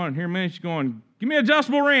give you one. And here in a minute, you're going, give me an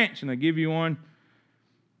adjustable wrench, and they give you one.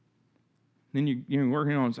 Then you're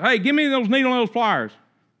working on, hey, give me those needle nose pliers.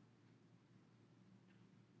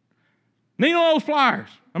 Needle nose pliers.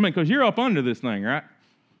 Because you're up under this thing, right?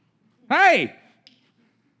 Hey!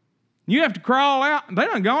 You have to crawl out. They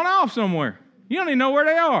done gone off somewhere. You don't even know where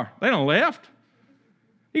they are. They done left.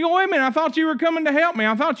 You go, wait a minute, I thought you were coming to help me.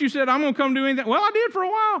 I thought you said I'm going to come do anything. Well, I did for a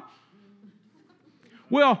while.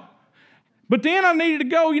 Well, but then I needed to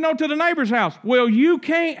go, to the neighbor's house. Well, you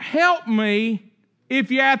can't help me if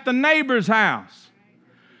you're at the neighbor's house.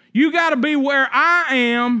 You got to be where I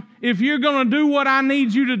am if you're going to do what I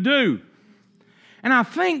need you to do. And I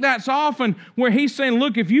think that's often where he's saying,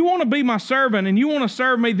 look, if you want to be my servant and you want to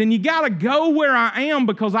serve me, then you got to go where I am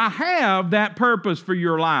because I have that purpose for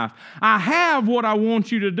your life. I have what I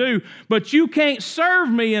want you to do, but you can't serve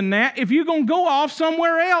me in that if you're going to go off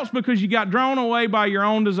somewhere else because you got drawn away by your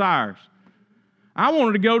own desires. I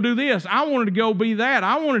wanted to go do this. I wanted to go be that.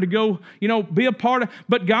 I wanted to go, be a part of,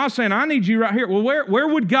 but God's saying, I need you right here. Well, where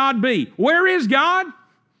would God be? Where is God?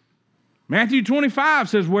 Matthew 25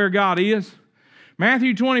 says where God is.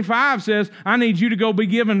 Matthew 25 says, I need you to go be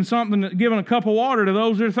giving a cup of water to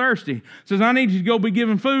those that are thirsty. It says, I need you to go be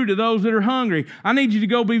giving food to those that are hungry. I need you to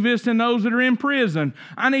go be visiting those that are in prison.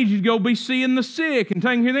 I need you to go be seeing the sick and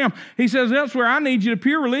taking care of them. He says elsewhere, I need you to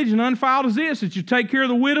pure religion undefiled as this, that you take care of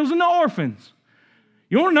the widows and the orphans.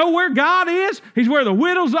 You want to know where God is? He's where the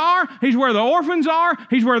widows are. He's where the orphans are.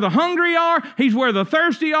 He's where the hungry are. He's where the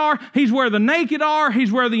thirsty are. He's where the naked are.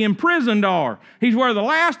 He's where the imprisoned are. He's where the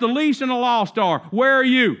last, the least, and the lost are. Where are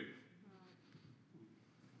you?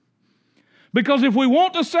 Because if we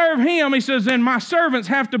want to serve Him, He says, then my servants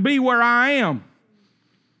have to be where I am.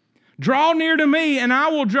 Draw near to me, and I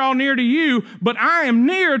will draw near to you, but I am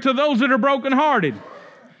near to those that are brokenhearted.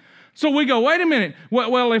 So we go, wait a minute.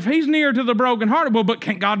 Well, if He's near to the brokenhearted, but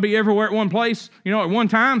can't God be everywhere at one place, at one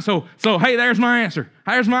time? So hey, there's my answer.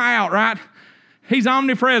 There's my out, right? He's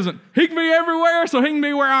omnipresent. He can be everywhere, so He can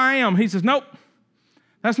be where I am. He says, nope,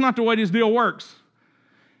 that's not the way this deal works.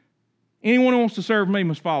 Anyone who wants to serve me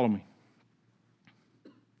must follow me.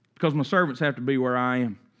 Because my servants have to be where I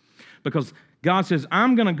am. Because God says,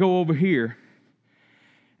 I'm going to go over here,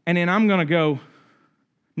 and then I'm going to go,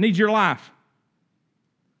 need your life.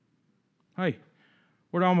 Hey,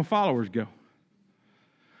 where'd all my followers go?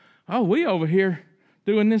 Oh, we over here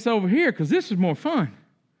doing this over here because this is more fun.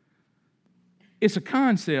 It's a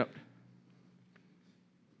concept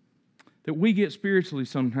that we get spiritually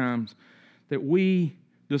sometimes that we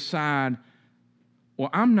decide, well,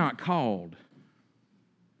 I'm not called.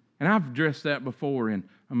 And I've addressed that before in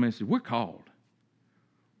a message. We're called.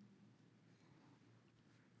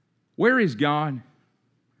 Where is God?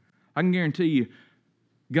 I can guarantee you,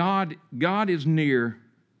 God is near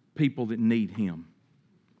people that need Him.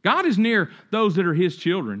 God is near those that are His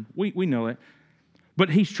children. We know that. But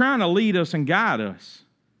He's trying to lead us and guide us.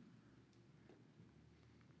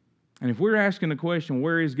 And if we're asking the question,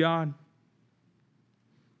 where is God?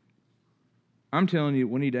 I'm telling you,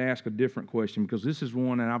 we need to ask a different question because this is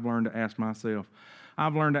one that I've learned to ask myself.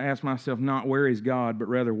 I've learned to ask myself not where is God, but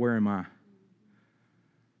rather where am I?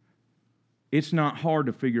 It's not hard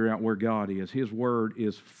to figure out where God is. His Word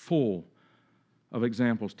is full of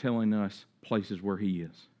examples telling us places where He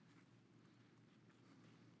is.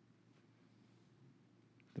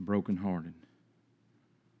 The brokenhearted,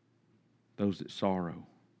 those that sorrow,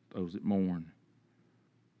 those that mourn,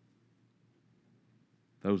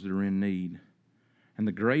 those that are in need. And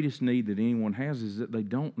the greatest need that anyone has is that they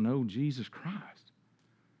don't know Jesus Christ.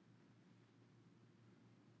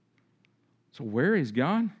 So where is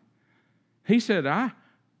God? He said,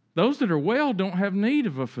 those that are well don't have need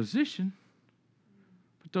of a physician,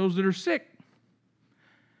 but those that are sick.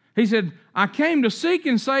 He said, I came to seek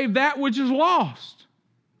and save that which is lost.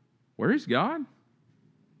 Where is God?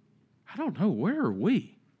 I don't know. Where are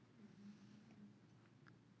we?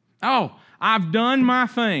 Oh, I've done my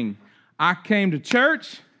thing. I came to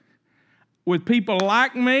church with people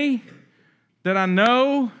like me that I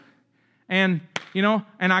know, and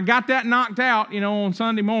I got that knocked out, on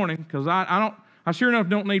Sunday morning because I sure enough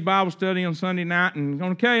don't need Bible study on Sunday night. And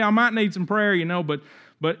okay, I might need some prayer,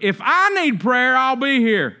 but if I need prayer, I'll be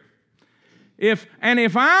here. If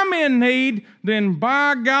I'm in need, then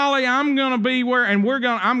by golly, I'm gonna be where, and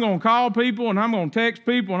I'm gonna call people and I'm gonna text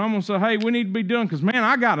people and I'm gonna say, hey, we need to be doing because man,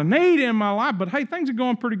 I got a need in my life. But hey, things are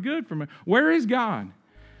going pretty good for me. Where is God?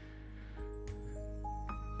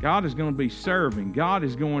 God is going to be serving. God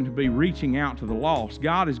is going to be reaching out to the lost.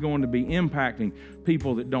 God is going to be impacting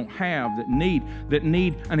people that don't have, that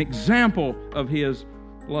need an example of His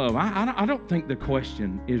love. I don't think the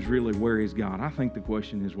question is really where is God. I think the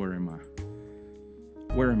question is where am I?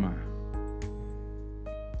 Where am I?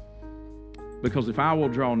 Because if I will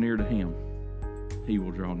draw near to Him, He will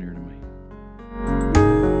draw near to me.